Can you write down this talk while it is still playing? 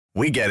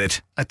We get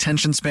it.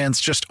 Attention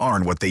spans just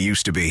aren't what they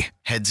used to be.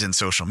 Heads in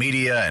social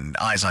media and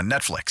eyes on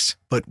Netflix.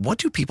 But what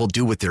do people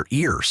do with their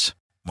ears?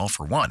 Well,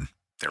 for one,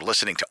 they're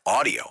listening to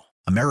audio.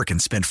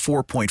 Americans spend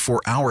 4.4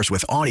 hours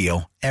with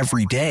audio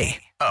every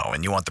day. Oh,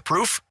 and you want the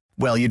proof?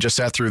 Well, you just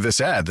sat through this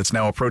ad that's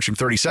now approaching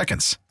 30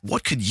 seconds.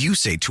 What could you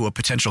say to a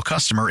potential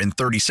customer in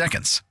 30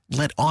 seconds?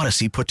 Let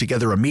Odyssey put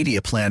together a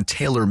media plan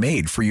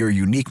tailor-made for your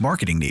unique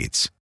marketing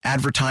needs.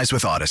 Advertise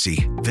with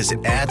Odyssey.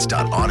 Visit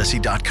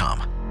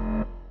ads.odyssey.com.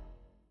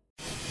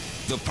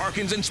 The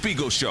Parkins and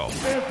Spiegel Show.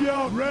 If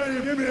y'all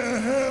ready, give me a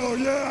hell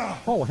yeah.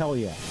 Oh, hell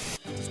yeah.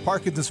 It's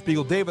Parkins and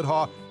Spiegel, David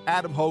Haw,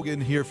 Adam Hogan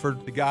here for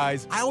the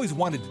guys. I always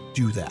wanted to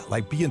do that,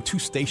 like be in two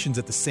stations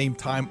at the same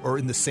time or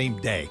in the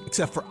same day.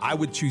 Except for I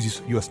would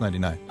choose US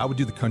 99. I would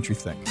do the country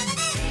thing.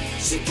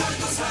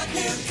 Chicago's hot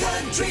new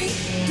country,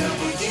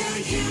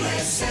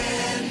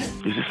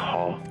 WUSN. This is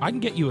Hall. I can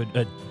get you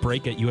a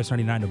break at US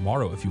 99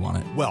 tomorrow if you want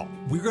it. Well,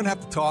 we're going to have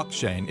to talk,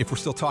 Shane, if we're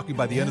still talking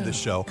by the end of this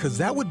show, because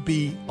that would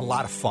be a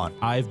lot of fun.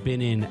 I've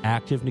been in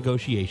active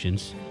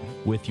negotiations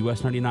with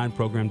US 99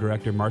 program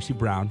director Marcy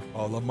Brown.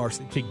 Oh, I love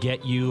Marcy. To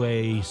get you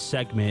a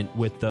segment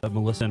with the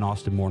Melissa and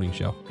Austin Morning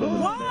Show.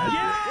 What?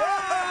 Yeah!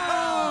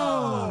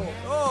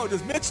 Oh,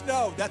 does Mitch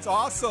know? That's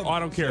awesome. Oh, I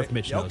don't care if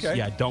Mitch knows. Okay.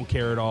 Yeah, don't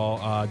care at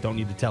all. Don't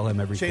need to tell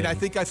him everything. Shane, I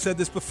think I've said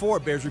this before.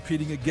 Bears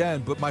repeating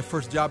again, but my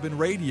first job in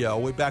radio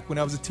way back when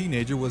I was a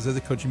teenager was as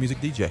a country music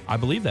DJ. I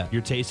believe that.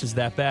 Your taste is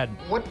that bad.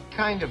 What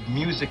kind of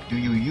music do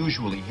you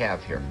usually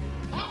have here?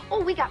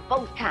 Oh, we got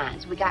both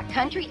kinds. We got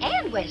country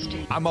and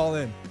western. I'm all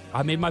in.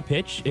 I made my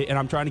pitch, and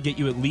I'm trying to get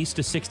you at least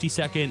a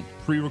 60-second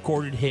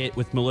pre-recorded hit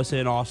with Melissa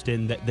and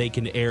Austin that they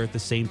can air at the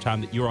same time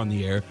that you're on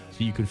the air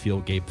so you can feel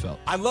Gabe felt.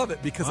 I love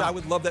it because I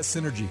would love that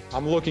synergy.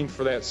 I'm looking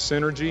for that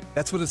synergy.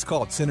 That's what it's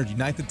called, synergy.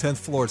 9th and 10th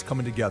floors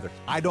coming together.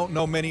 I don't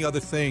know many other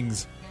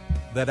things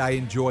that I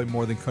enjoy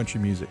more than country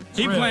music.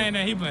 He playing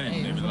that.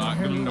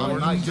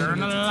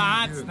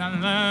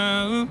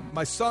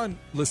 My son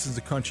listens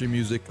to country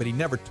music, but he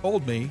never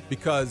told me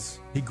because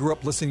he grew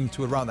up listening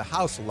to it around the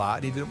house a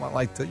lot. He didn't want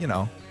you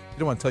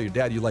don't want to tell your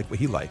dad you like what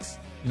he likes.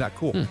 You're not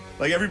cool.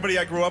 Like everybody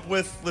I grew up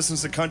with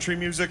listens to country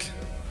music,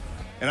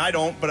 and I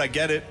don't, but I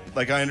get it.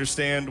 Like I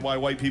understand why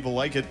white people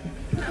like it.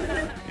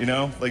 You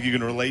know, like you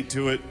can relate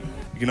to it.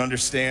 You can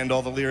understand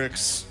all the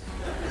lyrics.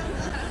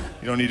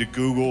 You don't need to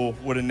Google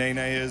what a nene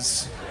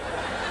is.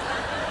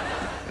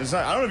 It's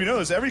not, I don't know if you know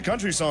this. Every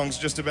country song's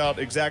just about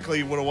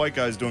exactly what a white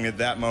guy's doing at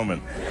that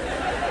moment.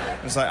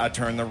 It's like I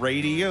turn the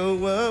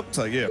radio up. It's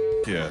like yeah.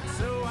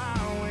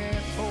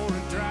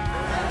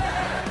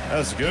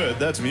 That's good.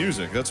 That's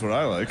music. That's what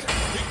I like.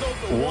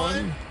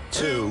 1,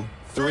 2,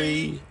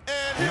 3.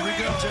 And here we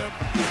go, Jim.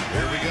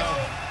 Here we go.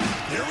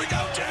 Here we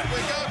go, Jim. Here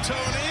we go,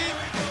 Tony.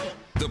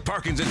 The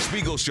Parkins and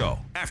Spiegel Show.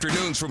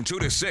 Afternoons from 2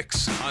 to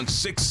 6 on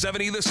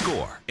 670 The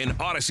Score in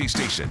Odyssey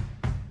Station.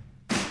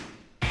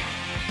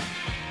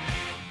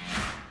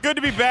 Good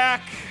to be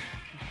back.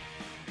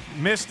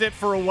 Missed it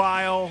for a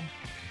while.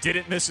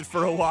 Didn't miss it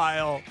for a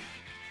while.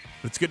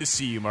 But it's good to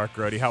see you, Mark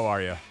Grody. How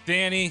are you?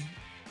 Danny,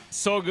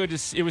 so good to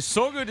see. It was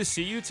so good to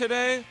see you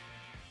today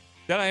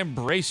that I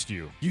embraced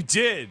you. You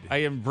did.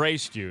 I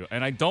embraced you,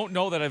 and I don't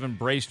know that I've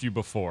embraced you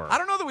before. I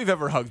don't know that we've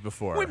ever hugged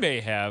before. We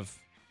may have.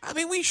 I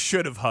mean, we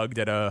should have hugged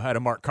at a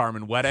Mark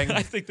Carman wedding.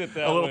 I think that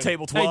a little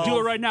table 12. Hey, do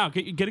it right now.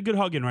 Get a good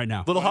hug in right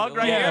now. Little hug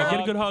right here? Yeah,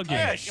 get a good hug in.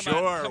 Yeah,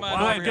 sure. Come on,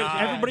 Why over not?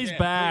 here. Everybody's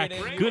back.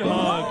 Good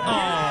hug.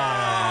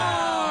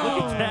 Oh,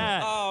 look at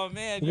that. Oh,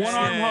 man. One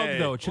arm hug,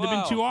 though. It should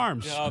have been two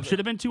arms. Yeah, Should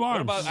have been two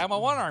arms. I'm a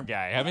one-arm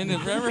guy. I mean,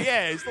 remember?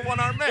 Yeah, he's the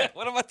one-arm man.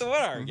 What about the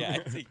one-arm guy?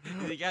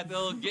 You got the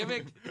little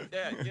gimmick?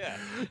 Yeah.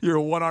 You're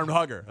a one-armed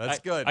hugger. That's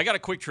good. I got a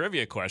quick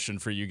trivia question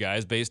for you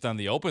guys based on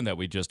the open that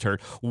we just heard.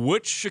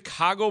 Which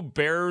Chicago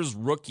Bears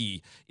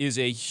rookie is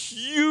a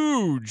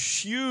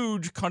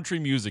huge country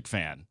music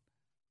fan?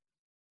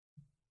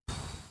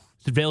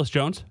 Is it Velus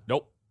Jones?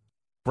 Nope.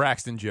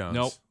 Braxton Jones.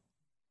 Nope.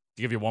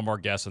 To give you one more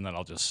guess, and then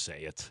I'll just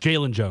say it.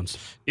 Jalen Jones.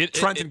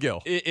 Trenton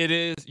Gill. It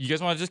is. You guys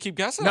want to just keep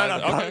guessing? No.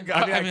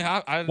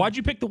 Okay. Why'd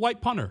you pick the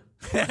white punter?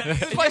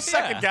 It was my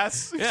second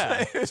guess.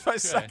 Yeah. It was my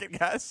second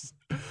guess.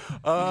 You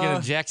get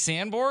a Jack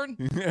Sanborn?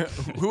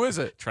 Who is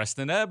it?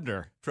 Treston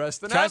Ebner.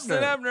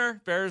 Treston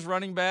Ebner. Bears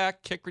running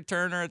back, kick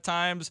returner at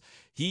times.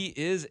 He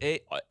is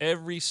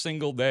every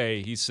single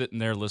day he's sitting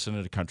there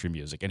listening to country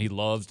music, and he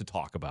loves to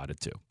talk about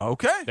it too.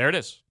 Okay. There it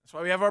is. That's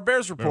why we have our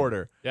Bears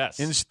reporter. Yes.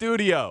 In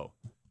studio.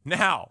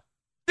 Now.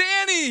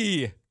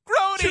 Danny!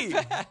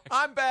 Grody!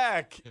 I'm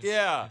back.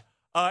 Yeah.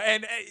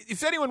 And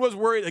if anyone was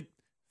worried, like,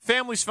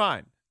 family's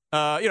fine.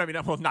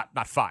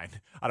 Not fine.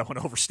 I don't want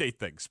to overstate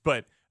things.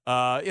 But,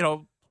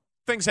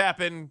 things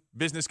happen.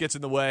 Business gets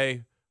in the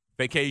way.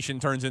 Vacation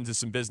turns into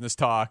some business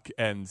talk.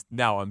 And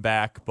now I'm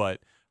back.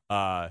 But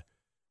if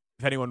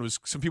anyone was,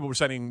 some people were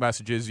sending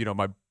messages,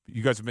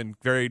 you guys have been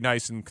very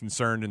nice and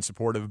concerned and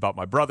supportive about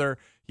my brother.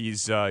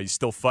 He's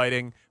still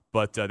fighting.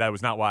 But that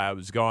was not why I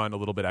was gone a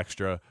little bit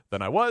extra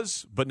than I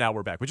was. But now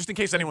we're back. But just in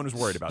case anyone was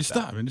worried about that.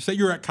 Stop and say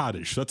you're at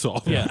Cottage. That's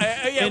all. Yeah,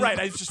 right.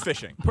 I was just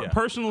fishing.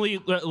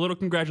 Personally, a little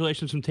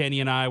congratulations from Tanny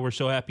and I. We're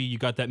so happy you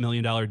got that $1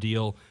 million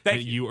deal.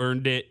 Thank you. You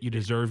earned it. You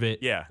deserve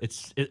it. Yeah.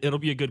 It'll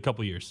be a good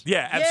couple years.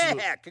 Yeah,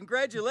 absolutely. Yeah,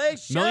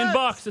 congratulations. $1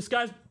 million. This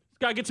guy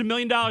gets $1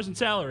 million in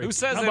salary. Who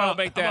says they don't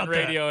make that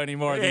radio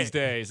anymore these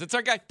days? It's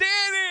our guy,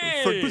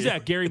 Danny. Who's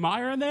that? Gary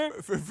Meyer in there?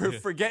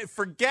 Forget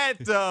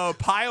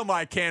pile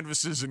my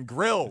canvases and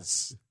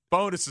grills.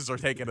 Bonuses are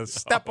taking a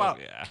step up.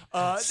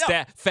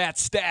 Yeah. Fat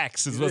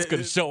stacks is what's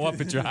going to show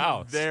up at your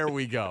house. There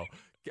we go.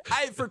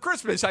 For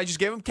Christmas, I just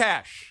gave him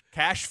cash.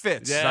 Cash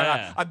fits.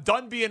 Yeah. I'm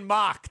done being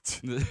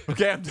mocked.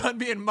 Okay, I'm done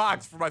being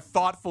mocked for my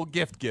thoughtful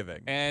gift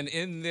giving. And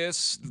in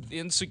this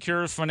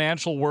insecure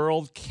financial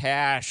world,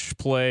 cash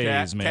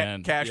plays,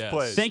 man. Cash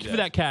plays. Thank you for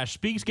that cash.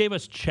 Speaks gave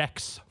us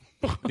checks.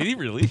 Did he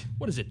really?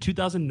 What is it,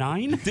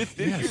 2009? Did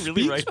he really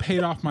Speaks write?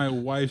 paid off my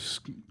wife's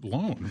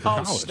loan for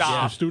college.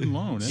 Stop. Her student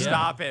loan. Yeah.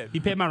 Stop it.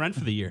 He paid my rent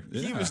for the year.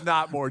 He was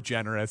not more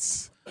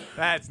generous.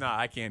 That's not.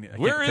 I can't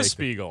Where is take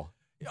Spiegel?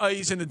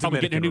 He's in the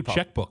Probably Dominican getting a new Republic.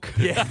 checkbook.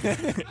 Yeah.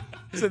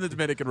 He's in the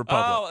Dominican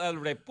Republic. Oh,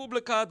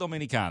 República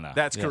Dominicana.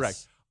 That's Yes.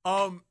 correct.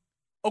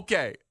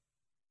 Okay.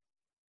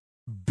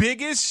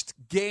 Biggest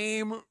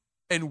game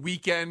and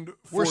weekend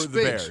for the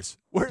Bears.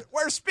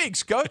 Where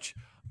Speaks, Coach?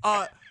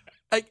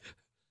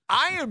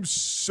 I am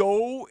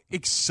so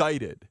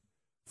excited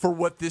for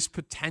what this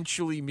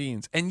potentially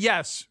means. And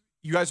yes,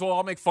 you guys will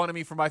all make fun of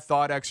me for my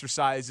thought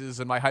exercises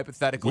and my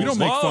hypotheticals. We don't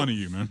make fun of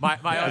you, man.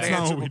 That's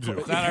not what we do.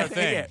 It's not our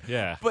thing.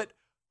 Yeah. But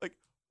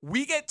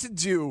we get to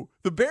do,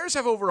 the Bears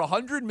have over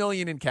 $100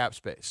 million in cap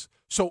space.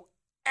 So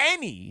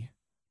any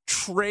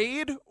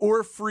trade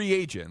or free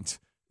agent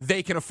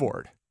they can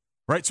afford,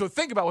 right? So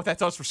think about what that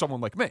does for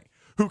someone like me,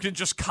 who can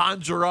just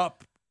conjure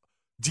up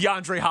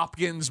DeAndre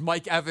Hopkins,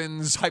 Mike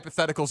Evans,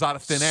 hypotheticals out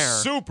of thin air.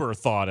 Super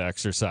thought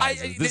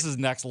exercises. This is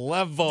next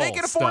level. They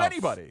can afford stuff.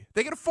 anybody.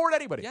 They can afford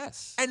anybody.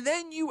 Yes. And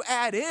then you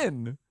add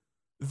in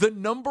the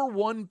number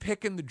 1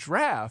 pick in the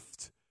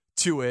draft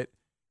to it.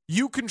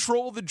 You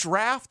control the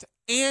draft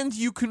and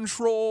you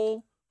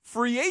control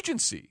free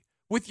agency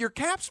with your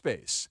cap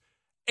space.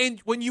 And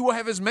when you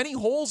have as many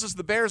holes as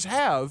the Bears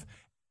have,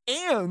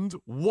 and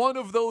one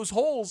of those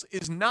holes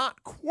is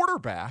not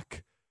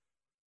quarterback,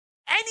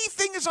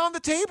 anything is on the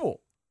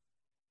table.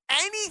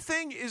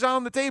 Anything is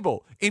on the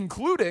table,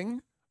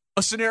 including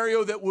a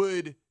scenario that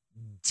would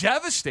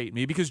devastate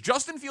me because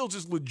Justin Fields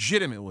is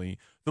legitimately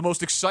the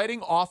most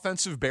exciting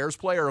offensive Bears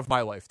player of my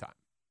lifetime.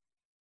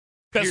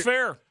 That's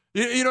fair.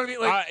 You know what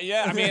I mean?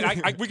 Yeah, I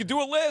mean, we could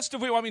do a list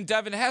if we want. I mean,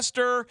 Devin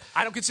Hester.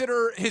 I don't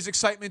consider his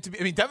excitement to be.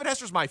 I mean, Devin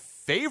Hester's my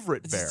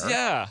favorite Bear.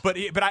 Yeah, but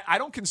I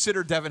don't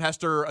consider Devin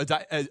Hester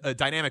a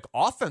dynamic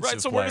offensive player.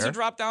 Right. So where does it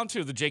drop down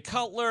to? The Jay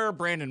Cutler,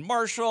 Brandon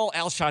Marshall,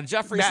 Alshon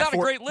Jeffrey. It's not a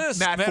great list.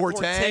 Matt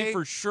Forte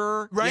for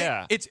sure. Right.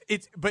 Yeah. It's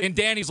but in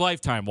Danny's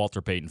lifetime,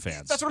 Walter Payton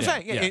fans. That's what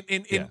I'm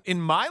saying. In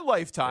my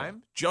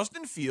lifetime,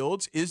 Justin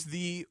Fields is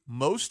the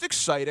most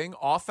exciting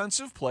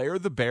offensive player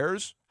the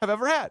Bears have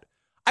ever had.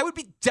 I would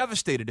be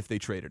devastated if they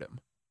traded him.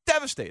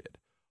 Devastated.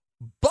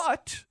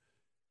 But,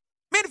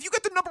 man, if you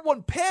get the number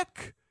 1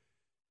 pick,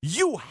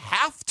 you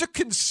have to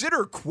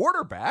consider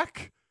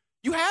quarterback.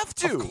 You have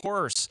to. Of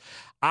course.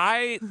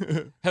 I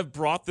have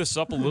brought this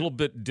up a little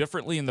bit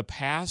differently in the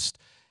past,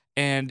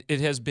 and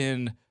it has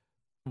been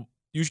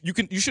you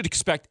should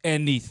expect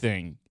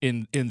anything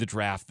in the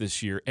draft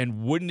this year.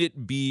 And wouldn't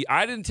it be,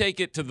 I didn't take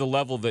it to the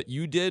level that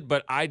you did,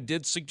 but I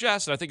did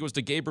suggest, and I think it was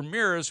to Gabe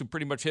Ramirez who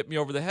pretty much hit me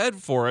over the head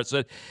for it,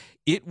 said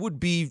it would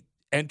be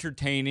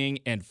entertaining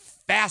and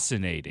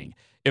fascinating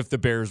if the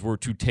Bears were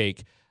to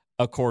take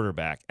a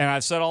quarterback. And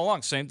I've said all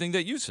along, same thing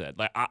that you said.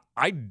 Like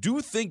I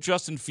do think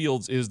Justin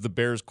Fields is the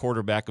Bears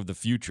quarterback of the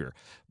future,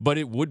 but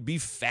it would be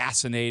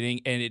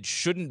fascinating, and it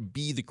shouldn't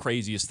be the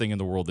craziest thing in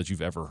the world that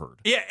you've ever heard.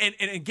 Yeah, and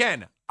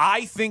again,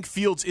 I think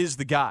Fields is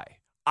the guy.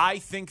 I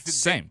think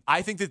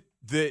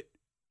that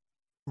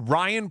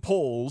Ryan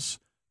Poles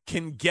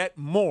can get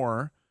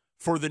more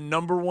for the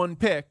number 1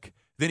 pick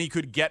than he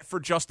could get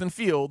for Justin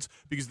Fields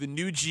because the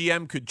new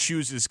GM could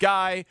choose his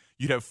guy.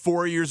 You'd have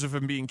 4 years of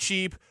him being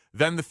cheap,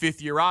 then the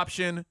 5th-year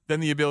option, then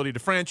the ability to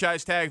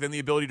franchise tag, then the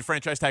ability to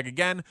franchise tag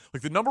again.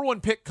 Like the number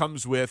 1 pick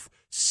comes with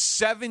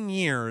 7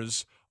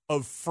 years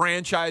of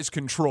franchise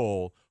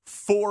control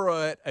for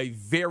a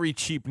very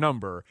cheap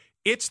number.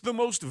 It's the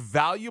most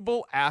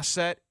valuable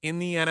asset in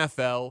the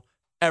NFL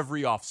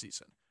every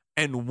offseason,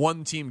 and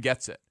one team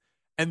gets it.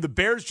 And the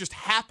Bears just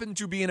happen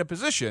to be in a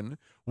position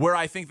where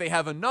I think they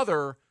have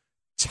another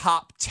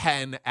top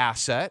 10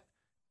 asset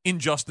in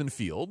Justin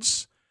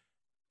Fields,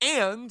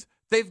 and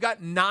they've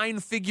got 9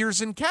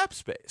 figures in cap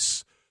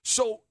space.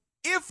 So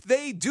if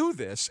they do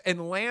this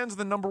and lands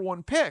the number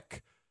 1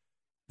 pick,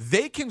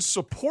 they can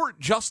support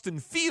Justin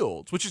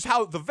Fields, which is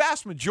how the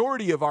vast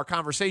majority of our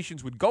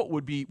conversations would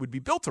be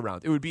built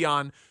around. It would be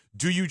on,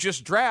 do you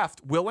just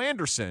draft Will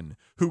Anderson,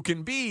 who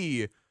can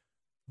be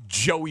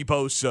Joey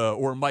Bosa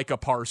or Micah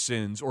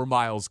Parsons or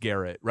Myles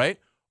Garrett, right?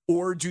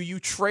 Or do you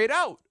trade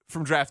out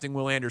from drafting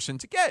Will Anderson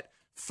to get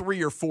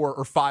 3 or 4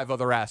 or 5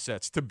 other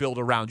assets to build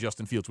around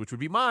Justin Fields, which would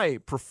be my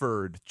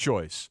preferred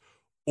choice?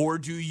 Or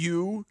do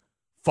you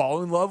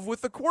fall in love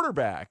with the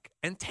quarterback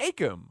and take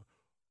him?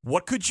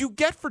 What could you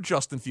get for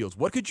Justin Fields?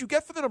 What could you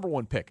get for the number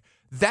 1 pick?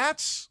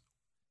 That's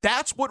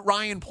what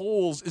Ryan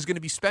Poles is going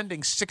to be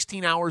spending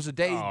 16 hours a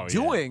day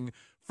doing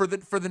for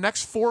the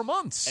next 4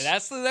 months. And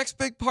that's the next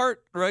big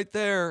part right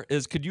there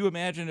is, could you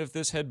imagine if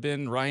this had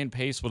been Ryan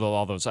Pace with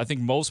all those? I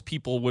think most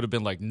people would have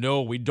been like,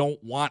 no, we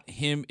don't want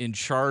him in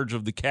charge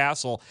of the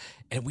castle.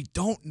 And we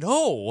don't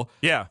know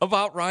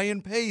about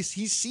Ryan Pace.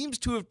 He seems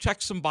to have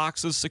checked some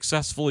boxes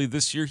successfully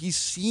this year. He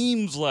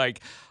seems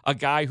like a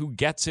guy who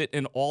gets it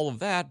and all of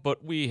that,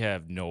 but we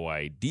have no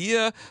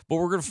idea. But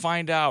we're going to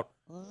find out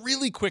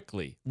really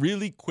quickly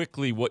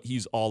what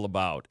he's all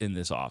about in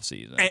this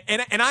offseason.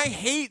 And I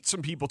hate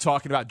some people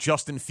talking about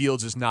Justin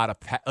Fields is not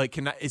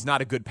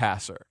a good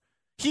passer.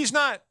 He's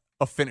not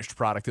a finished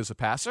product as a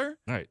passer.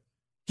 Right.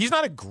 He's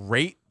not a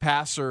great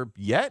passer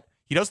yet.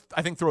 He does,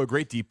 I think, throw a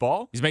great deep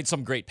ball. He's made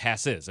some great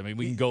passes. I mean,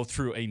 we can go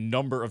through a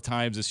number of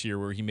times this year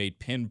where he made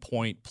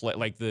pinpoint play,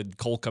 like the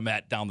Cole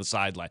Kmet down the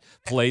sideline,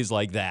 plays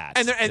like that.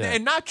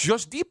 And not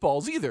just deep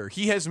balls either.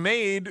 He has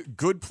made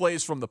good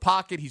plays from the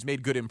pocket. He's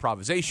made good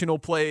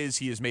improvisational plays.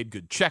 He has made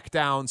good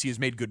checkdowns. He has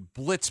made good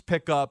blitz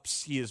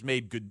pickups. He has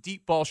made good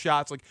deep ball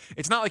shots. Like,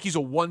 it's not like he's a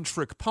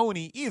one-trick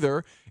pony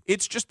either.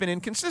 It's just been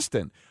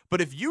inconsistent.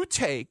 But if you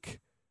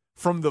take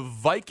from the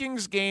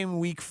Vikings game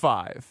week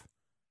 5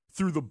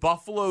 through the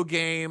Buffalo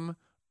game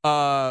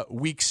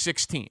week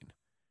 16.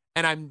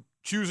 And I'm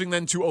choosing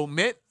then to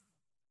omit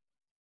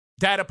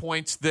data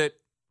points that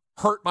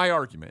hurt my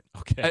argument.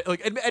 Okay.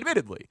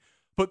 Admittedly.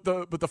 But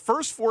the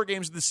first 4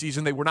 games of the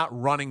season, they were not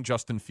running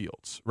Justin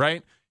Fields,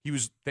 right?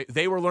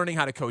 They were learning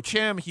how to coach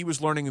him. He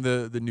was learning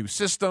the new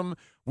system.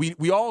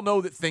 We all know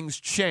that things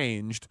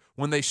changed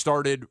when they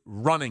started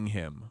running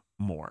him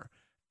more.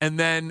 And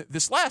then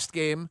this last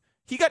game,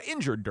 he got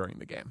injured during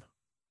the game.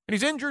 And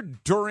he's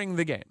injured during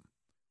the game.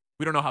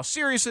 We don't know how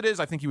serious it is.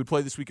 I think he would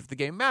play this week if the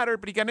game mattered,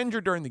 but he got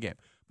injured during the game.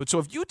 But so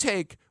if you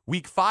take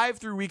week 5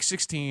 through week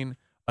 16,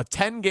 a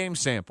 10-game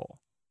sample,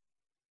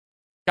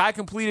 guy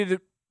completed a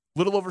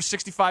little over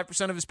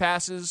 65% of his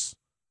passes,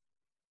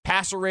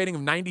 passer rating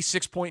of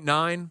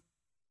 96.9,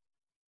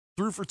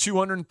 threw for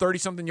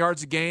 230-something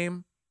yards a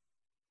game,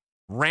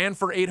 ran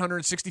for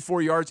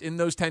 864 yards in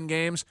those 10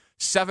 games,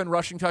 7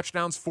 rushing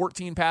touchdowns,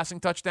 14 passing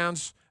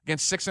touchdowns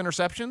against 6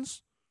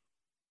 interceptions.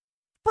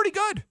 Pretty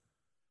good.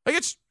 Like,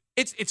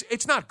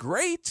 it's not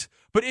great,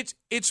 but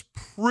it's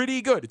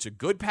pretty good. It's a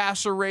good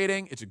passer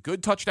rating. It's a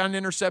good touchdown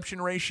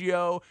interception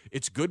ratio.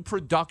 It's good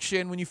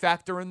production when you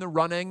factor in the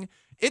running.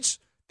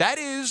 That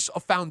is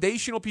a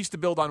foundational piece to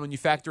build on when you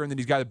factor in that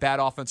he's got a bad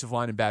offensive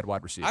line and bad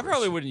wide receivers. I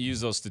probably wouldn't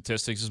use those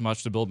statistics as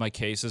much to build my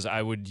cases.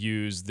 I would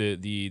use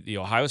the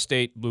Ohio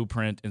State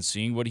blueprint and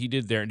seeing what he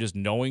did there and just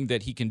knowing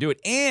that he can do it.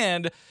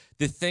 And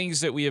the things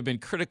that we have been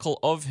critical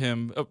of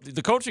him,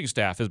 the coaching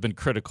staff has been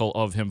critical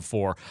of him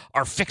for,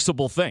 are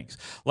fixable things.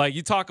 Like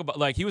you talk about,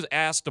 like he was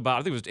asked about,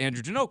 I think it was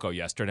Andrew Janocko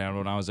yesterday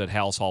when I was at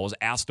Hal's Hall, was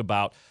asked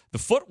about the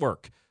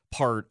footwork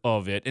part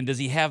of it, and does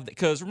he have,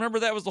 because remember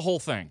that was the whole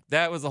thing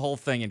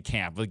in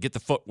camp, get the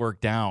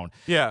footwork down.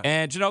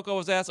 And Janocko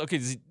was asked,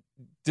 okay,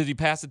 did he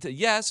pass it to?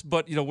 Yes,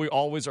 but we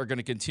always are going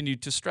to continue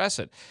to stress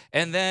it.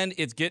 And then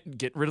it's get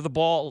rid of the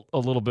ball a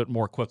little bit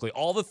more quickly.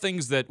 All the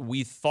things that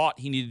we thought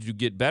he needed to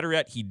get better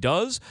at, he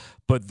does,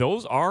 but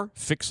those are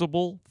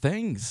fixable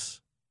things.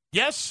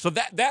 Yes. So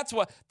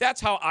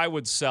that's how I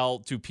would sell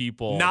to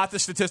people. Not the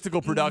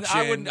statistical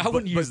production. I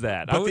wouldn't use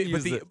that.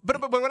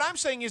 But what I'm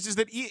saying is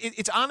that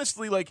it's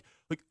honestly like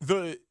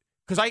the,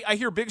 because I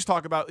hear Biggs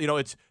talk about,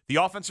 it's the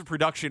offensive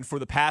production for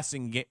the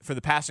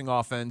passing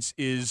offense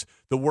is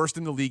the worst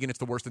in the league, and it's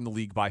the worst in the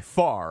league by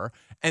far,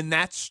 and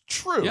that's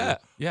true. Yeah.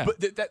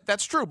 But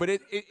that's true.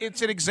 But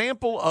it's an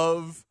example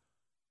of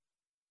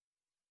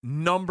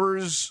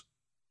numbers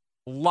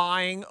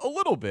lying a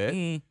little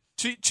bit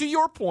to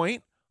your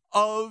point.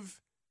 Of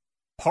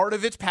part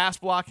of it's pass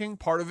blocking,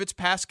 part of it's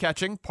pass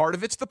catching, part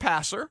of it's the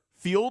passer.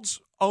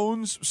 Fields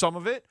owns some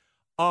of it.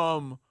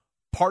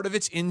 Part of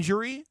it's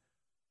injury,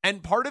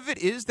 and part of it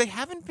is they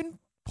haven't been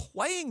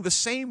playing the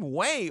same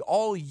way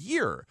all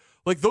year.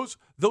 Like those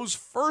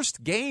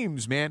first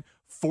games, man,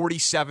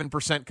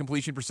 47%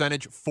 completion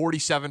percentage,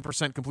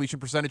 47% completion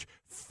percentage,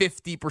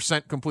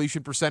 50%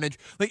 completion percentage.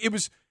 Like it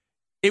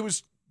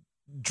was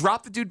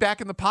drop the dude back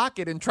in the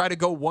pocket and try to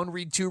go 1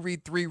 read, 2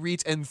 read, 3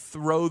 reads and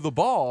throw the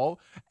ball.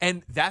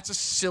 And that's a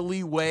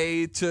silly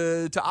way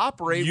to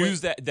operate.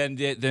 Use that, then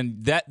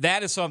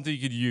that is something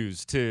you could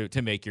use to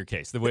make your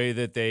case. The way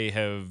that they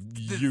have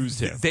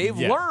used him. They've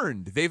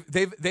learned.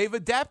 They've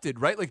adapted,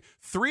 right? Like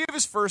 3 of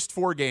his first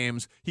 4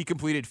 games, he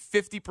completed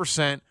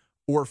 50%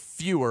 or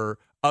fewer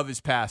of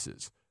his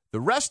passes. The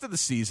rest of the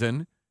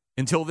season,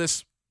 until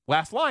this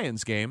last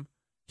Lions game,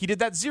 he did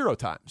that 0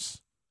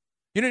 times.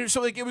 So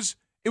like it was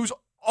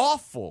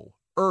awful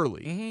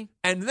early,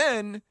 and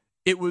then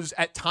it was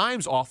at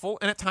times awful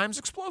and at times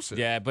explosive.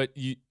 Yeah, but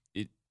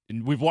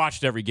and we've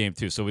watched every game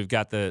too, so we've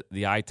got the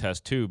eye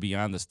test too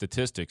beyond the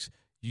statistics.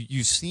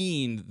 you've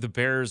seen the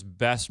Bears'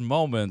 best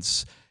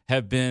moments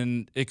have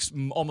been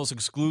almost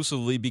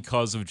exclusively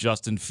because of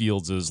Justin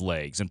Fields'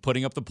 legs and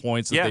putting up the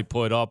points that they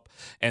put up,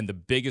 and the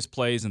biggest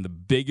plays and the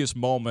biggest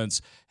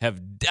moments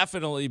have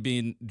definitely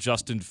been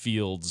Justin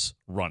Fields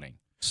running.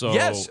 So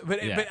yes, but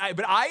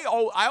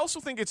I also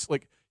think it's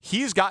like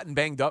he's gotten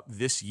banged up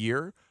this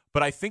year,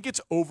 but I think it's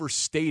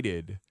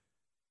overstated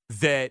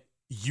that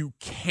you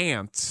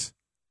can't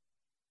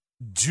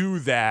do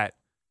that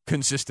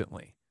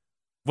consistently.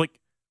 Like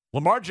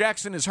Lamar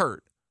Jackson is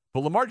hurt.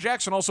 But Lamar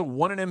Jackson also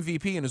won an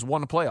MVP and has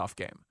won a playoff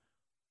game.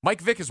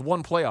 Mike Vick has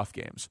won playoff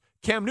games.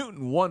 Cam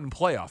Newton won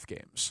playoff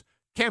games.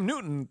 Cam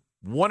Newton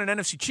won an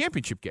NFC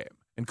championship game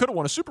and could have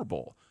won a Super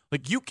Bowl.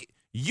 Like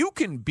you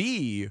can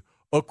be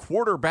a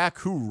quarterback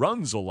who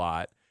runs a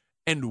lot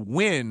and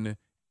win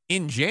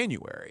in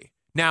January.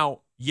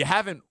 Now, you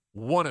haven't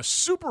won a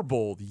Super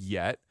Bowl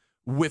yet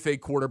with a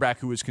quarterback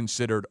who is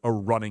considered a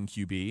running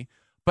QB,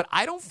 but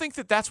I don't think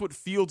that that's what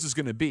Fields is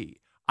going to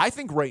be. I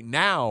think right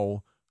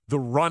now the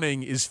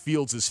running is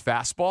Fields'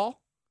 fastball,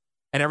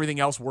 and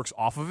everything else works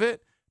off of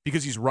it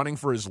because he's running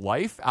for his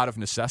life out of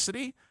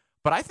necessity.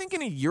 But I think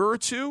in a year or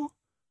two,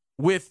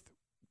 with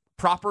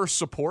proper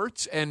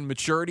support and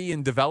maturity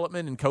and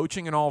development and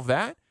coaching and all of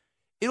that,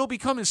 it'll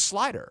become his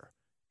slider.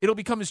 It'll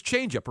become his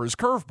changeup or his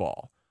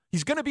curveball.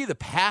 He's going to be the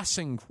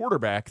passing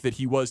quarterback that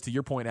he was, to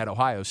your point, at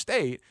Ohio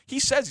State. He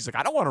says, he's like,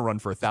 I don't want to run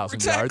for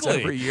 1,000 yards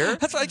every year.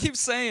 That's what I keep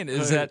saying,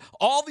 is that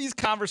all these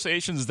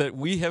conversations that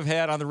we have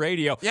had on the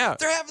radio, they're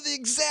having the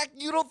exact,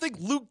 you don't think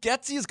Luke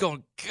Getsy is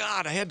going,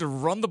 God, I had to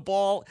run the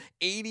ball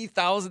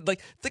 80,000.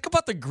 Like, think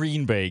about the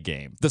Green Bay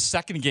game, the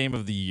second game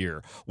of the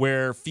year,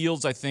 where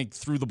Fields, I think,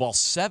 threw the ball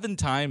 7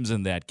 times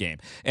in that game.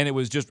 And it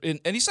was just, and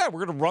he said,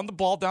 we're going to run the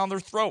ball down their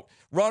throat.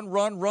 Run.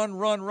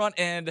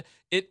 And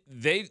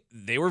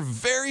they were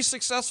very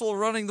successful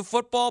running the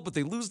football, but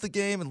they lose the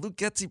game, and Luke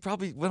Getsy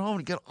probably went home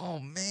and go, oh,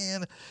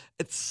 man,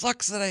 it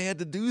sucks that I had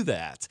to do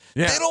that.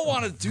 Yeah. They don't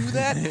want to do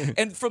that.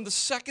 And from the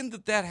second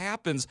that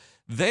happens,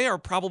 they are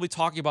probably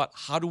talking about,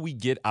 how do we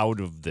get out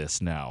of this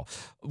now?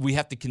 We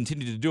have to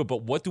continue to do it,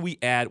 but what do we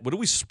add? What do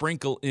we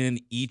sprinkle in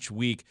each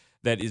week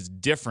that is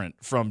different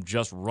from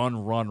just run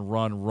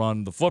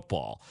the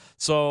football?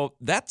 So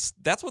that's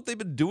what they've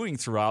been doing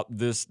throughout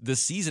this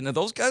season. And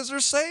those guys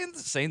are saying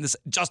this.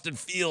 Justin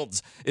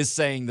Fields is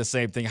saying the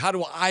same thing. How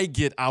do I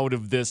get out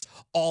of this?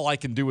 All I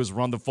can do is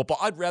run the football.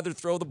 I'd rather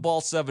throw the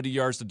ball 70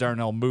 yards to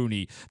Darnell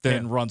Mooney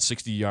than run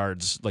 60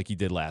 yards like he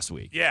did last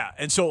week. Yeah,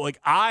 and so like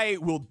I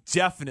will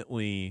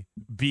definitely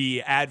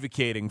be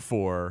advocating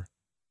for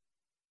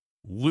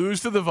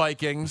lose to the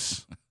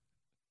Vikings.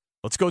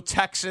 Let's go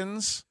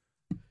Texans.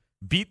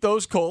 Beat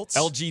those Colts.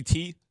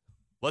 LGT.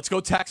 Let's go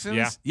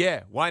Texans.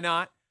 Yeah, why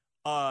not?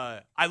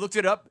 I looked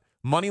it up.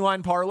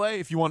 Moneyline parlay.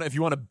 If you want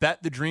to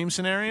bet the dream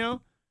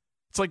scenario,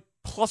 it's like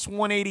plus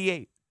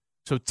 188.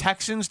 So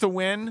Texans to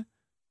win,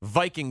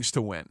 Vikings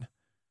to win.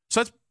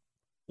 So that's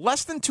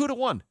less than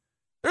 2-1.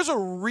 There's a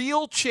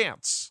real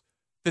chance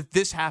that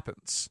this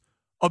happens.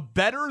 A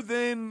better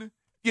than,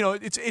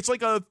 it's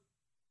like a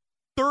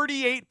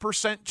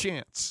 38%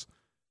 chance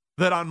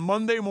that on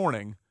Monday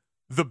morning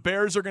the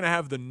Bears are going to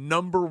have the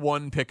number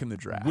 1 pick in the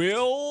draft.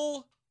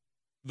 Will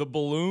the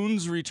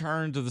balloons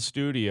return to the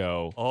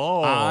studio?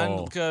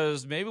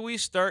 Because maybe we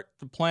start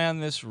to plan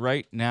this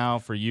right now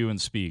for you and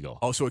Spiegel.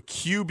 Oh, so a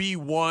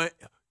QB1.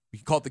 We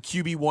can call it the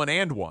QB1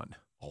 and 1.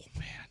 Oh,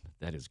 man.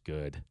 That is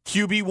good.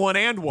 QB1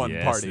 and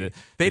 1 party.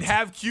 They'd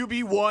have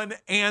QB1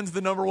 and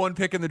the number 1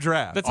 pick in the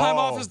draft. The time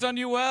off has done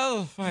you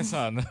well, my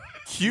son.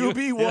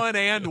 QB1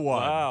 and 1.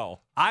 Wow.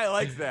 I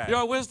like that.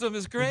 Your wisdom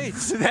is great.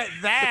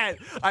 that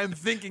I'm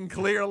thinking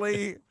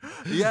clearly.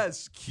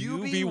 Yes,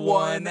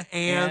 QB1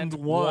 and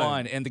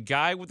 1. And the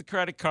guy with the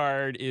credit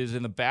card is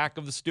in the back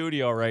of the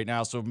studio right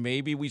now, so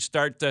maybe we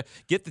start to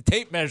get the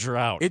tape measure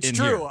out. It's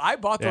true. Here. I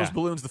bought those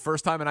balloons the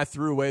first time, and I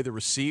threw away the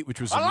receiit, which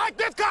was I like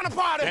this kind of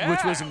party.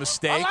 Which was a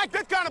mistake. I like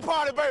this kind of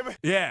party, baby.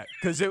 Yeah,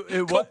 because it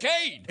was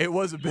cocaine. It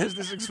was a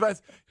business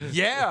expense.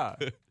 Yeah.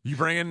 You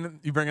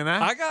bringing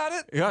that? I got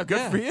it. Yeah,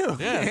 good for you.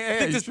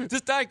 Yeah.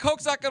 This Diet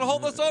Coke's not going to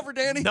hold us over,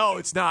 Danny. No,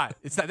 it's not.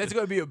 It's not. That's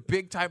going to be a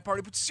big-time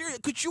party. But seriously,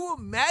 could you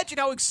imagine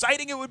how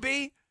exciting it would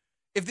be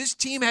if this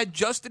team had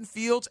Justin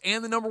Fields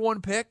and the number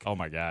 1 pick? Oh,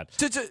 my God.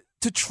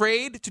 To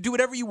trade, to do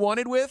whatever you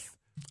wanted with?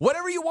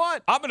 Whatever you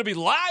want. I'm going to be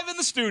live in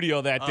the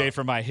studio that day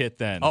for my hit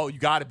then. Oh, you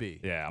got to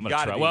be. Yeah, I'm going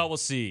to try. Well, we'll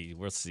see.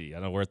 I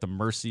know we're at the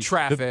mercy.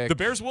 Traffic. The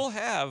Bears will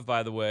have,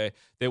 by the way,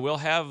 they will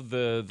have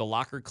the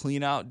locker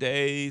clean-out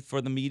day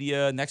for the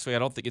media next week. I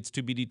don't think it's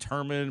to be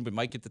determined. We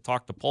might get to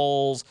talk to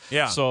polls.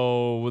 Yeah.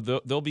 So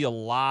there'll be a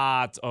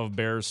lot of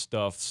Bears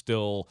stuff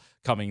still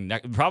coming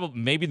next. Probably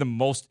maybe the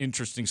most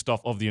interesting stuff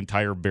of the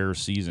entire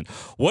Bears season.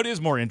 What is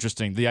more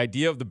interesting, the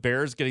idea of the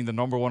Bears getting the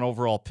number 1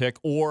 overall pick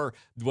or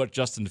what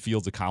Justin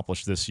Fields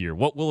accomplished this year?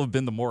 What will have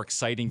been the more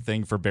exciting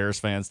thing for Bears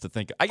fans to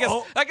think? I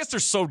guess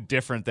they're so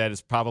different that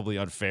it's probably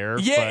unfair.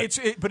 Yeah,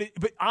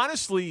 but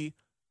honestly,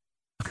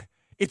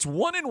 It's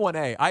 1 and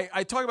 1A.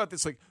 I talk about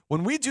this like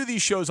when we do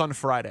these shows on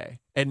Friday,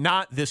 and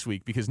not this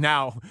week because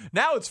now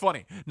it's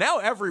funny. Now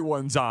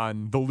everyone's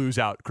on the lose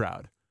out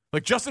crowd.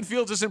 Like Justin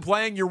Fields isn't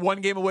playing. You're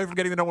one game away from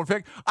getting the number 1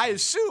 pick. I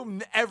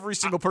assume every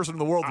single person in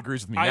the world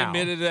agrees with me. I now.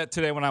 admitted that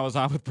today when I was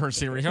on with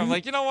Percy. I'm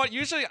like, you know what?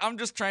 Usually I'm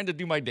just trying to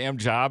do my damn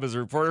job as a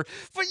reporter.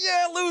 But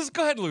yeah,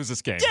 go ahead and lose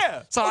this game.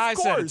 Yeah, so I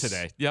course. said it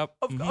today. Yep,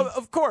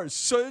 of course.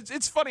 So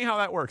it's funny how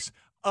that works.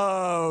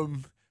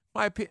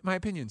 My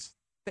opinions.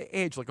 They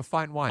age like a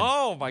fine wine.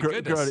 Oh my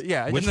goodness!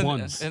 Yeah, which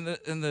ones? In the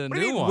What do you new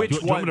mean, one. which Do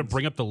you want me to ones?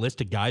 bring up the list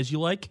of guys you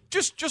like?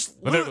 Just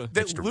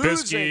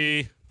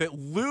Trubisky. that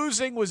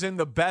losing was in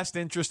the best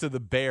interest of the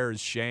Bears,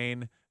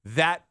 Shane.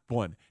 That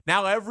one.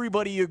 Now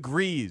everybody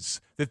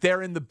agrees that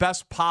they're in the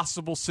best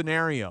possible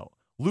scenario.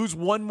 Lose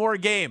one more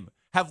game.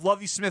 Have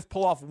Lovie Smith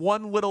pull off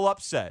one little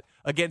upset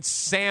against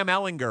Sam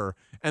Ehlinger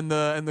and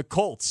the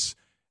Colts.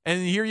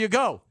 And here you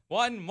go.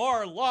 One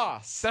more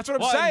loss. That's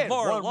what I'm saying.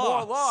 One more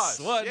loss.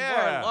 One more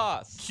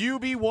loss.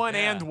 QB1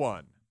 and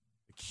 1.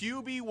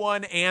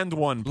 QB1 and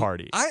 1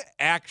 party. I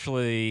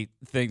actually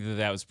think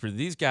that was pretty.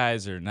 These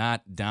guys are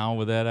not down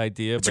with that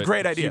idea. It's a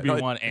great idea.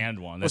 QB1 and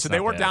 1. That's Listen, they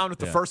not weren't bad. down with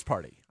the first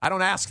party. I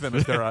don't ask them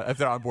if they're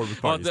on board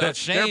with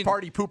parties. They're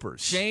party poopers.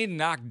 Shane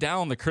knocked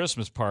down the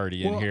Christmas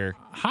party in here.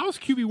 How's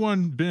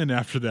QB1 been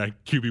after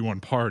that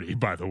QB1 party,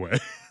 by the way?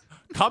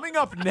 Coming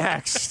up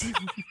next.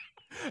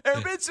 There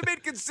have been some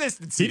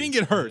inconsistencies. He didn't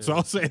get hurt, so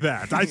I'll say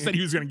that. I said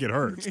he was going to get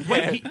hurt.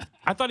 Wait,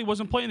 I thought he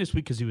wasn't playing this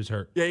week because he was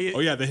hurt.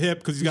 Yeah, the hip,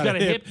 because he's got a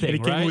hip thing, and he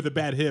came in right? with a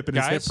bad hip, and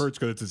Guys? his hip hurts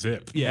because it's his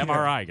hip. Yeah,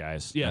 MRI,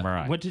 guys. Yeah,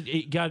 MRI.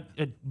 he got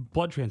a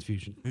blood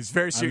transfusion, He's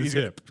very serious.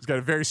 his hip. He's got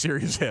a very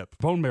serious hip.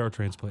 bone marrow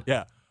transplant.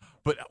 Yeah.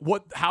 But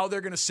how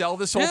they're going to sell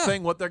this whole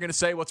thing, what they're going to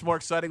say, what's more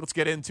exciting, let's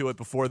get into it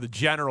before the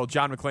general,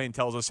 John McClain,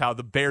 tells us how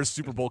the Bears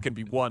Super Bowl can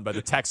be won by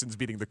the Texans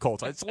beating the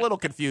Colts. It's a little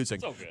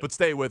confusing, but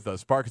stay with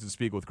us. Barkers and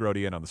Spiegel with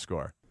Grody in on The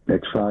Score.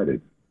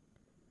 Excited.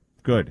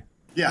 Good.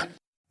 Yeah.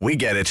 We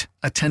get it.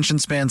 Attention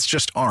spans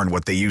just aren't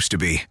what they used to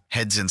be.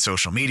 Heads in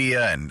social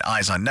media and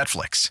eyes on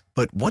Netflix.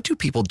 But what do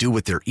people do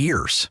with their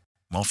ears?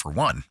 Well, for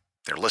one,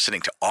 they're listening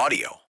to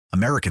audio.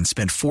 Americans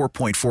spend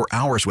 4.4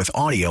 hours with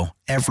audio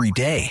every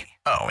day.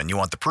 Oh, and you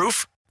want the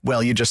proof?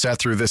 Well, you just sat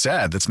through this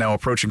ad that's now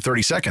approaching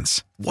 30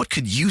 seconds. What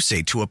could you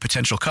say to a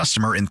potential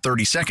customer in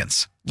 30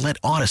 seconds? Let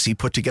Odyssey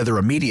put together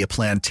a media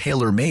plan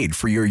tailor-made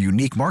for your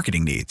unique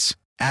marketing needs.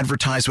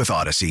 Advertise with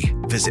Odyssey.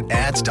 Visit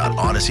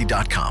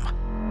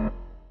ads.odyssey.com.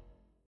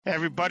 Hey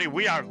everybody,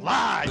 we are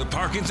live. The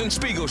Parkins and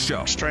Spiegel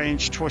Show.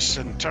 Strange twists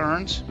and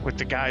turns with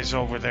the guys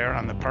over there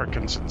on the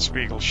Parkins and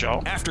Spiegel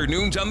Show.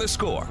 Afternoons on The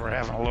Score. We're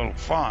having a little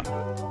fun.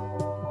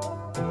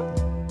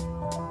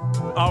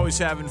 Always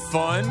having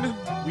fun.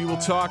 We will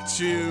talk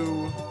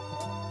to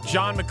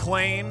John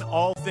McClain,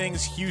 all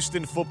things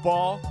Houston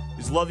football.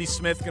 Is Lovie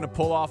Smith going to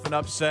pull off an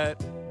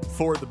upset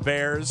for the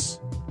Bears?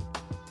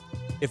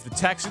 If the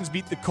Texans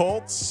beat the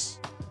Colts,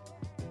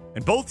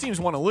 and both teams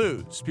want to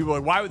lose, people are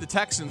like, why would the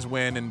Texans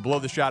win and blow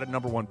the shot at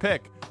number 1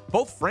 pick?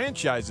 Both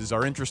franchises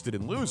are interested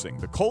in losing.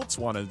 The Colts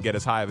want to get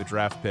as high of a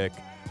draft pick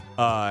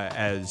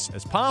as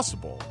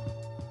possible.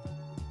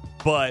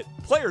 But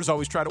players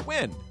always try to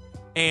win.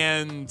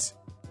 And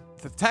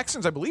the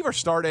Texans, I believe, are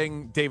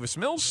starting Davis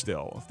Mills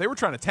still. If they were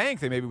trying to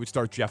tank, they maybe would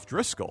start Jeff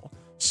Driscoll.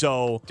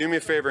 So do me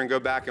a favor and go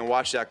back and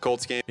watch that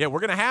Colts game. Yeah, we're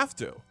going to have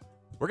to.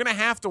 We're going to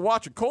have to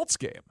watch a Colts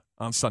game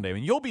on Sunday. I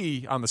mean, you'll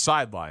be on the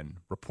sideline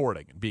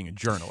reporting and being a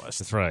journalist.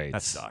 That's right.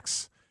 That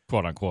sucks.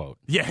 Quote unquote.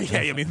 Yeah.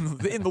 I mean,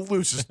 in the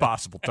loosest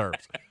possible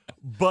terms.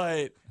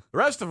 But the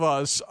rest of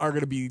us are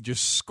going to be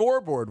just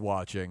scoreboard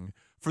watching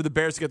for the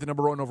Bears to get the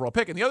number 1 overall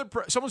pick. And the other,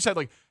 someone said,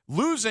 like,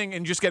 losing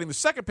and just getting the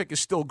second pick is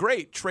still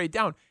great. Trade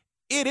down.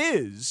 It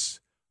is,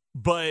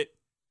 but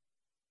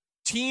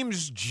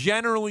teams,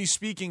 generally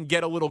speaking,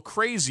 get a little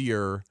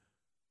crazier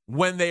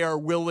when they are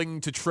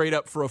willing to trade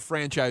up for a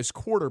franchise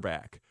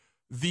quarterback.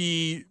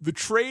 The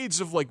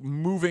trades of like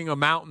moving a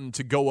mountain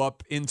to go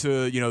up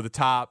into, the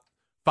top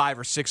 5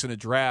 or 6 in a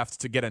draft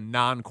to get a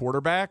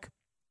non-quarterback,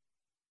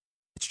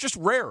 it's just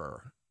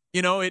rarer.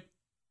 It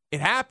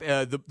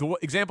happened. The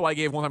example I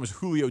gave one time was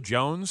Julio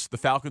Jones. The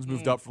Falcons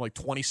moved up from like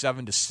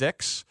 27 to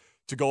 6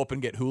 to go up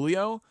and get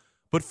Julio.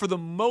 But for the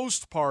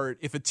most part,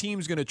 if a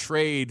team's going to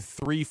trade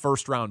 3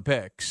 first-round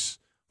picks,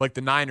 like the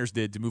Niners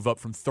did to move up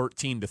from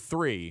 13 to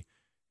 3,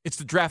 it's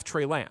to draft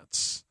Trey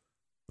Lance.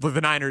 Like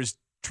the Niners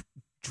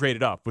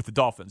traded up with the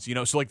Dolphins,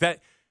 so like that.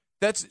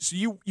 So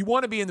you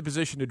want to be in the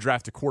position to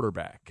draft a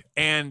quarterback,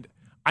 and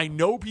I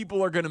know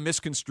people are going to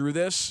misconstrue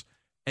this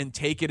and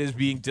take it as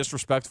being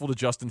disrespectful to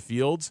Justin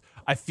Fields.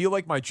 I feel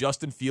like my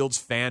Justin Fields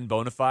fan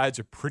bona fides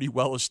are pretty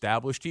well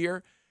established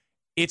here.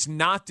 It's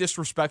not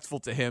disrespectful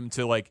to him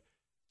to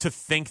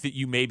think that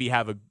you maybe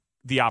have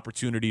the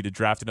opportunity to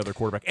draft another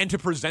quarterback and to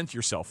present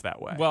yourself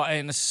that way. Well,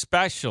 and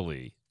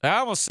especially I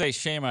almost say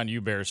shame on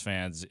you, Bears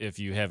fans, if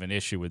you have an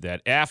issue with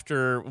that.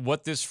 After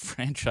what this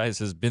franchise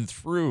has been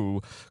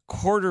through,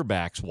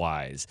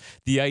 quarterbacks-wise,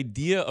 the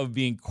idea of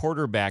being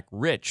quarterback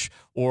rich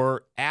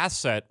or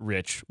asset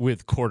rich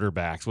with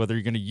quarterbacks, whether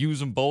you're going to use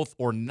them both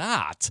or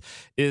not,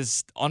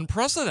 is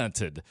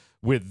unprecedented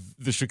with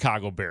the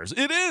Chicago Bears.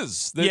 It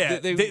is.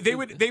 They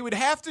would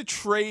have to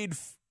trade.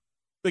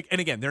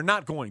 And again, they're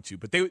not going to,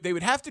 but they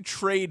would have to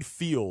trade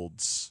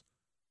Fields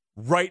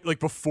right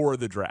before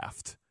the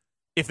draft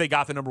if they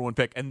got the number 1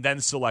 pick and then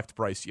select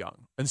Bryce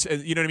Young. And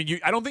you know what I mean?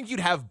 I don't think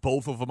you'd have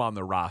both of them on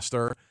the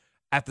roster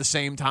at the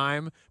same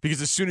time, because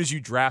as soon as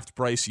you draft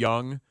Bryce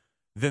Young,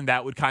 then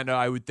that would kind of,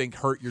 I would think,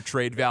 hurt your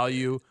trade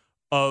value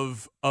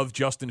of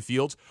Justin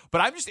Fields.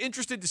 But I'm just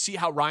interested to see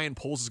how Ryan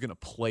Poles is going to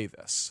play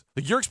this.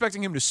 You're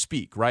expecting him to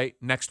speak, right,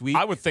 next week?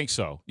 I would think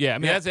so. Yeah, I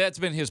mean, that's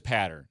been his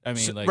pattern. I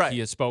mean, right. He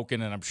has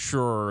spoken, and I'm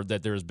sure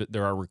that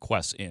there are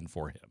requests in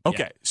for him.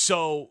 Okay,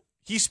 so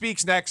he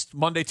speaks next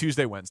Monday,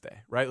 Tuesday,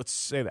 Wednesday, right? Let's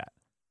say that.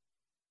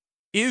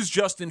 Is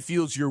Justin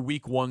Fields your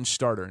week 1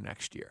 starter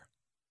next year?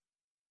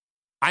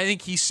 I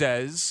think he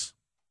says,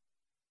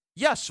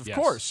 yes, of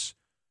course.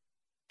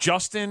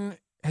 Justin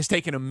has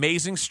taken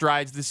amazing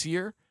strides this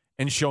year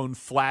and shown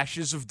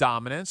flashes of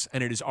dominance,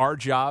 and it is our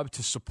job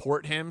to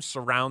support him,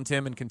 surround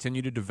him, and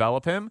continue to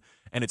develop him.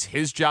 And it's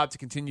his job to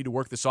continue to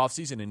work this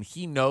offseason, and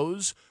he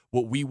knows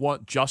what we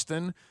want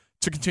Justin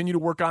to continue to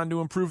work on to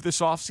improve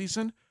this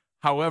offseason.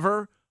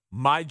 However,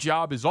 my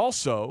job is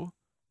also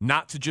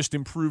not to just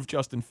improve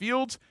Justin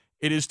Fields.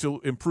 It is to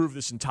improve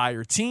this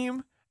entire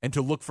team and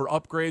to look for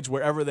upgrades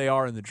wherever they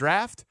are in the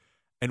draft.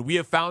 And we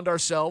have found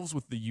ourselves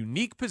with the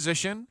unique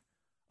position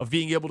of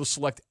being able to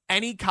select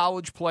any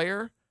college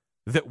player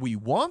that we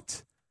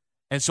want.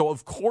 And so,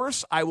 of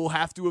course, I will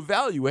have to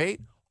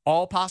evaluate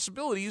all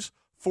possibilities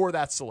for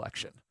that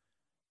selection.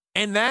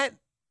 And that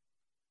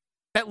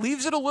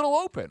leaves it a little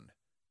open.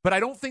 But I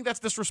don't think that's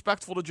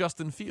disrespectful to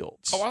Justin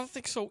Fields. Oh, I don't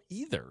think so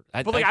either.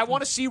 I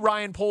want to see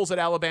Ryan Poles at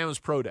Alabama's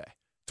Pro Day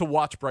to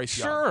watch Bryce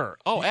Young. Sure.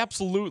 Oh,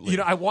 absolutely.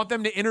 I want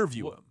them to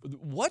interview him.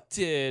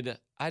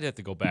 I'd have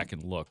to go back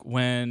and look.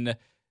 When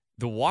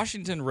the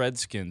Washington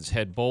Redskins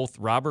had both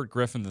Robert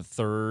Griffin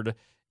III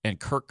and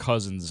Kirk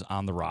Cousins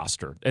on the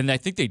roster, and I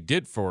think they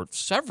did for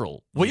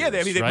several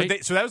years,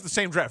 right? So that was the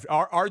same draft.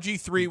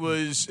 RG3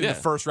 was in the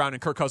first round,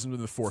 and Kirk Cousins was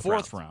in the fourth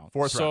round.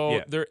 Fourth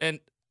round.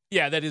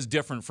 That is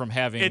different from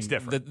having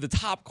the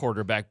top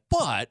quarterback,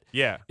 but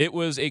it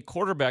was a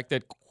quarterback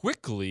that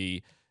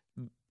quickly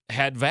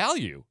had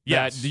value.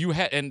 Yes. They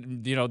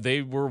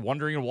were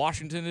wondering in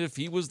Washington if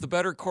he was the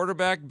better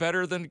quarterback,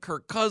 better than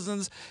Kirk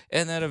Cousins,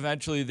 and then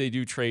eventually they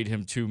do trade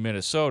him to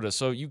Minnesota.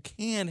 So you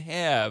can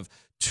have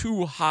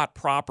 2 hot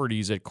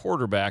properties at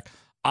quarterback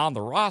on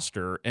the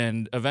roster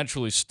and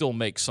eventually still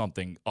make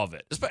something of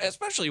it,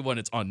 especially when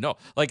it's unknown.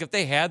 Like if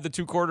they had the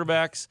 2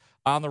 quarterbacks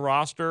on the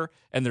roster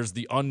and there's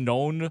the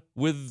unknown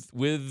with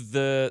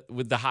the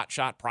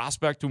hotshot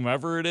prospect,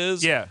 whomever it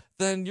is,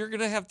 then you're going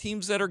to have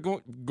teams that are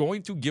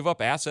going to give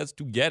up assets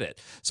to get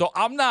it. So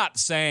I'm not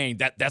saying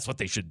that that's what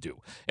they should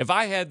do. If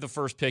I had the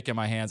first pick in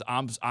my hands,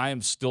 I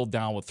am still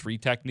down with 3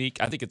 technique.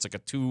 I think it's like a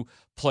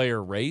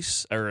 2-player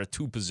race or a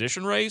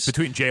 2-position race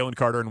between Jalen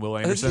Carter and Will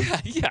Anderson.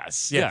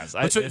 Yes.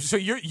 So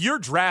you're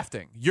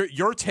drafting.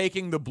 You're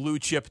taking the blue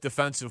chip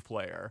defensive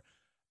player.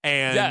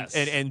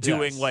 And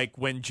doing like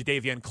when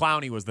Jadeveon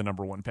Clowney was the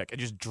number 1 pick and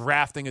just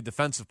drafting a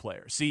defensive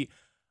player. See,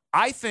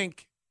 I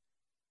think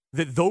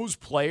that those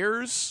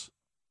players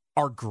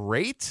are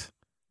great,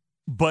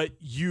 but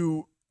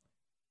you're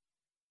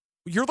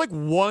like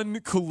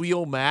one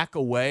Khalil Mack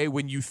away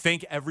when you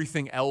think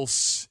everything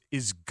else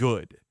is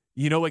good.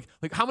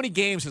 Like how many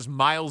games has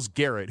Myles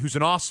Garrett, who's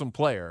an awesome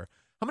player,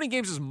 how many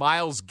games has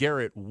Myles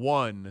Garrett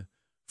won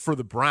for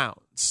the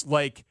Browns?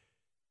 Like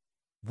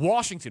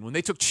Washington, when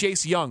they took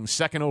Chase Young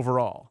 2nd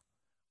overall,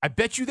 I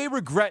bet you they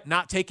regret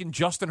not taking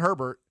Justin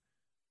Herbert,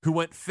 who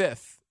went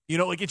 5th.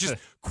 It's just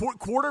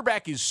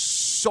quarterback is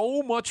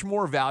so much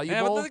more valuable.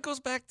 Yeah, but then it goes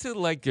back to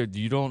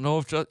you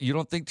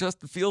don't think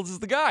Justin Fields is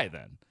the guy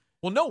then.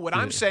 Well, no, what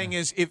I'm saying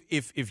is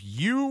if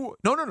you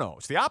no,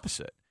 it's the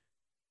opposite.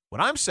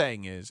 What I'm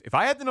saying is if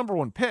I had the number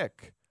 1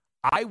 pick,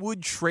 I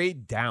would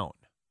trade down.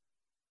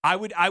 I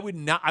would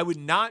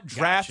not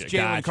draft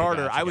Jalen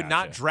Carter. I would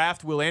not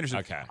draft Will Anderson.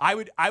 Okay.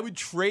 I would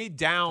trade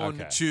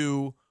down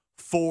to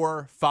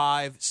 4,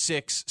 5,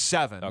 6,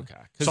 7. Okay.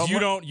 Because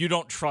you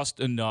don't trust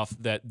enough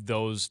that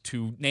those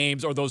 2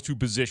 names or those 2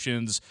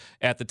 positions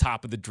at the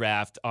top of the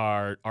draft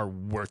are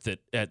worth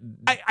it.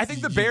 I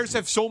think the Bears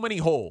have so many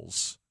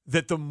holes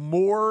that the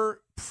more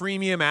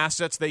premium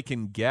assets they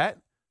can get,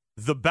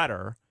 the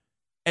better.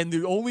 And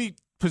the only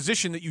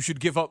position that you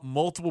should give up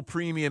multiple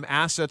premium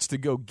assets to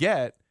go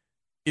get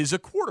is a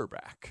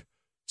quarterback.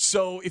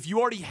 So if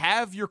you already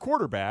have your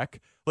quarterback,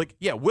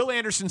 Will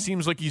Anderson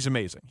seems like he's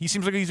amazing. He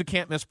seems like he's a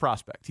can't-miss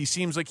prospect. He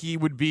seems like he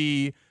would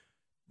be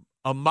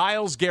a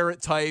Myles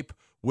Garrett type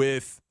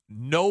with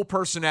no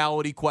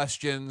personality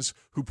questions,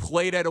 who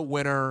played at a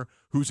winner,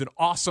 who's an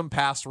awesome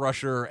pass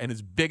rusher and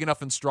is big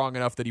enough and strong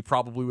enough that he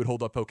probably would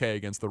hold up okay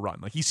against the run.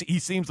 Like he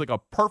seems like a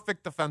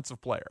perfect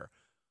defensive player.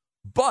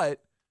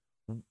 But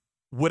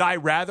would I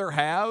rather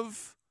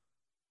have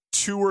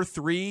 2 or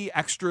 3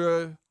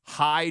 extra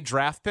high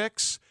draft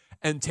picks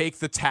and take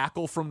the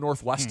tackle from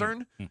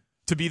Northwestern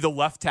to be the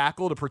left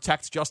tackle to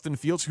protect Justin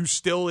Fields, who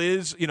still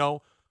is, an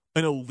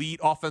elite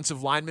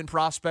offensive lineman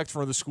prospect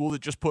for the school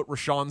that just put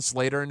Rashawn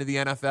Slater into the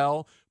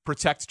NFL,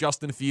 protect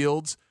Justin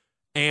Fields?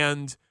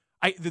 And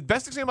the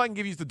best example I can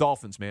give you is the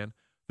Dolphins, man.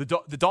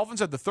 The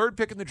Dolphins had the 3rd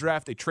pick in the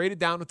draft. They traded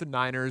down with the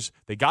Niners.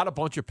 They got a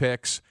bunch of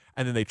picks,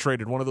 and then they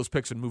traded one of those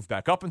picks and moved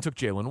back up and took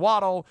Jalen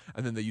Waddle,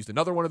 and then they used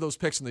another one of those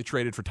picks and they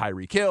traded for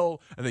Tyreek Hill,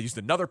 and they used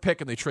another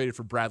pick and they traded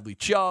for Bradley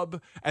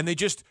Chubb, and they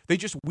just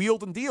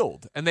wheeled and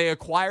dealed, and they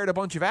acquired a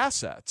bunch of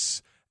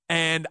assets.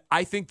 And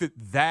I think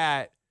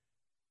that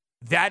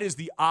is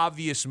the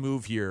obvious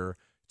move here.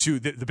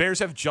 The Bears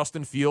have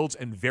Justin Fields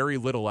and very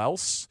little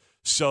else.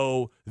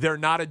 So they're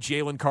not a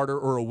Jalen Carter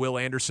or a Will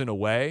Anderson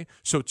away.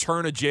 So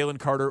turn a Jalen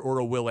Carter or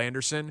a Will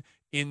Anderson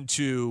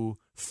into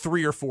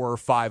 3 or 4 or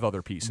 5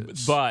 other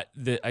pieces. But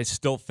I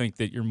still think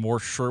that you're more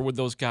sure with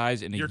those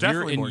guys in a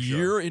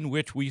year in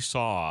which we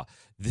saw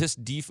this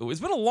defense.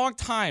 It's been a long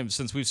time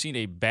since we've seen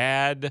a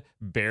bad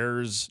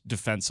Bears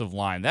defensive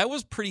line. That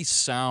was pretty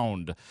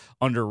sound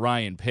under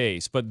Ryan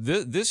Pace. But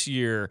this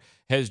year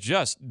has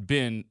just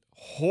been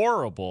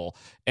horrible,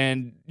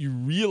 and you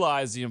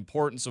realize the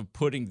importance of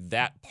putting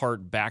that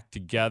part back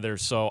together.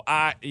 So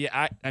I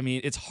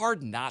mean, it's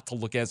hard not to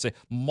look at it and say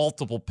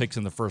multiple picks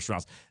in the first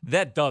rounds.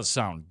 That does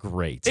sound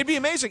great. It'd be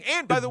amazing.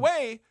 And by the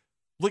way,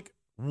 like,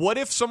 what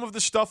if some of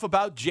the stuff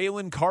about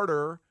Jalen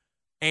Carter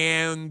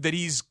and that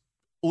he's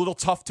a little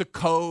tough to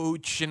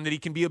coach and that he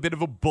can be a bit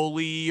of a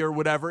bully or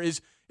whatever is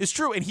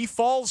true, and he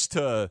falls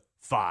to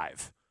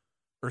 5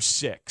 or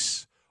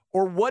 6?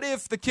 Or what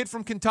if the kid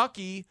from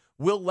Kentucky,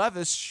 Will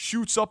Levis,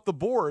 shoots up the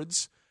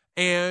boards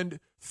and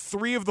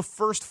 3 of the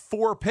first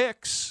 4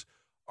 picks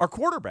are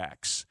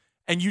quarterbacks,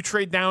 and you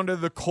trade down to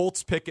the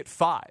Colts pick at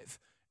 5,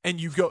 and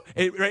you go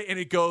and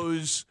it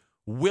goes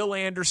Will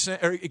Anderson,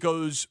 or it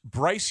goes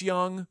Bryce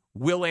Young,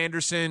 Will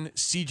Anderson,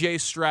 C.J.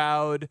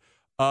 Stroud,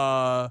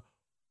 Will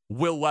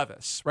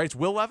Levis, right? It's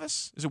Will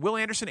Levis. Is it Will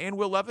Anderson and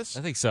Will Levis?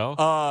 I think so.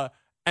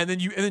 And then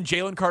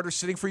Jalen Carter's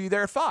sitting for you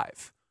there at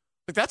 5.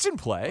 Like, that's in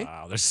play.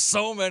 Wow, there's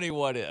so many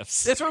what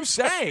ifs. That's what I'm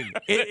saying.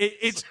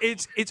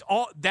 It's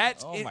all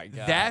that. Oh my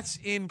God. That's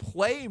in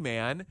play,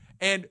 man.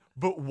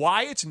 But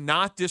why it's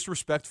not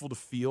disrespectful to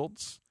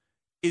Fields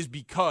is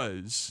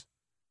because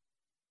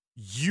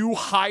you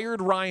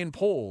hired Ryan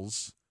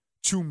Poles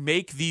to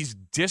make these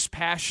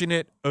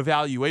dispassionate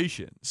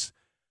evaluations,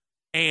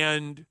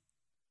 and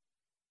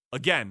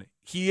again,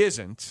 he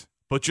isn't.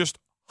 But just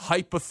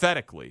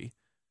hypothetically,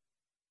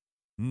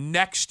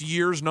 next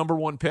year's number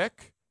 1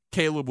 pick,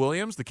 Caleb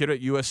Williams, the kid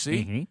at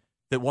USC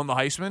that won the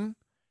Heisman,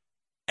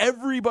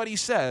 everybody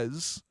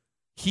says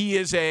he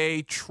is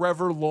a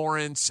Trevor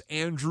Lawrence,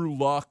 Andrew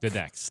Luck. The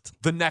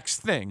next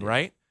thing,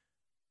 right?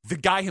 The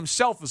guy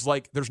himself is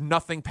like, there's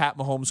nothing Pat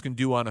Mahomes can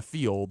do on a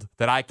field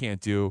that I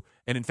can't do.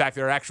 And in fact,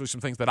 there are actually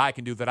some things that I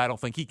can do that I don't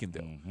think he can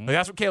do. Like,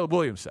 that's what Caleb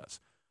Williams says.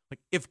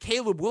 Like, if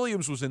Caleb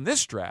Williams was in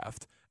this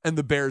draft and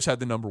the Bears had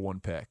the number 1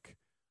 pick,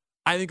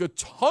 I think a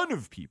ton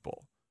of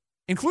people,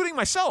 including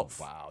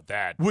myself,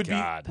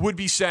 would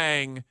be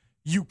saying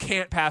you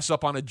can't pass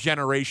up on a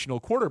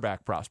generational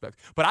quarterback prospect.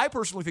 But I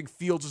personally think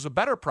Fields is a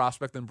better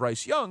prospect than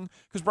Bryce Young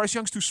because Bryce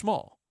Young's too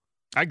small.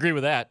 I agree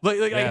with that.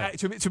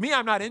 To me,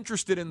 I'm not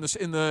interested in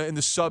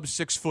the sub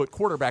 6 foot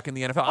quarterback in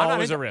the NFL.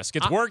 Always a risk.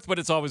 It's worked, but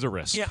it's always a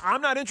risk. Yeah,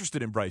 I'm not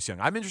interested in Bryce Young.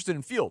 I'm interested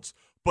in Fields.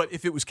 But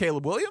if it was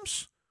Caleb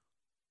Williams,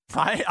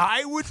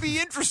 I would be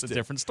interested. It's a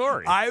different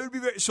story. I would be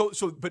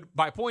But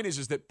my point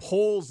is that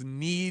Poles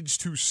needs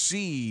to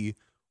see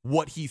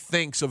what he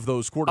thinks of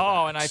those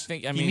quarterbacks. Oh, and I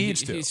think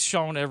he's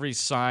shown every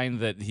sign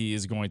that he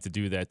is going to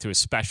do that too,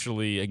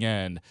 especially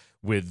again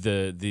with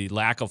the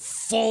lack of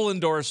full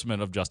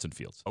endorsement of Justin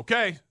Fields.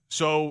 Okay,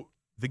 so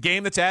the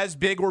game that's as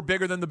big or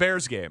bigger than the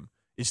Bears game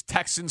is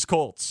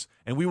Texans-Colts,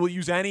 and we will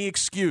use any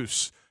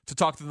excuse to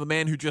talk to the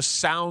man who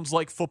just sounds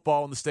like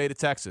football in the state of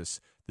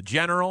Texas. The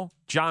General,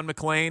 John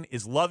McClain.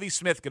 Is Lovie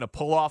Smith going to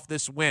pull off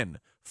this win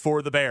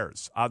for the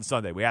Bears on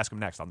Sunday? We ask him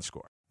next on The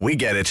Score. We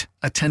get it.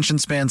 Attention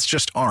spans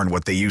just aren't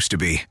what they used to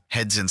be.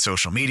 Heads in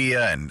social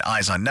media and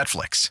eyes on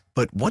Netflix.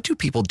 But what do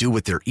people do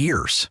with their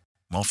ears?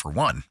 Well, for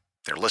one,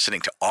 they're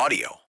listening to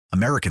audio.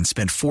 Americans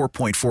spend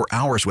 4.4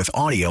 hours with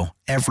audio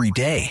every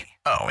day.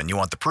 Oh, and you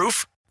want the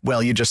proof?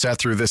 Well, you just sat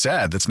through this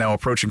ad that's now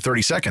approaching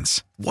 30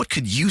 seconds. What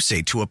could you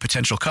say to a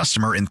potential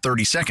customer in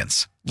 30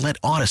 seconds? Let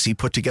Odyssey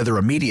put together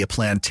a media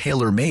plan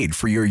tailor-made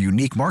for your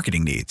unique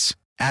marketing needs.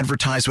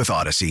 Advertise with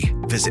Odyssey.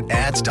 Visit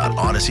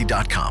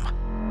ads.odyssey.com.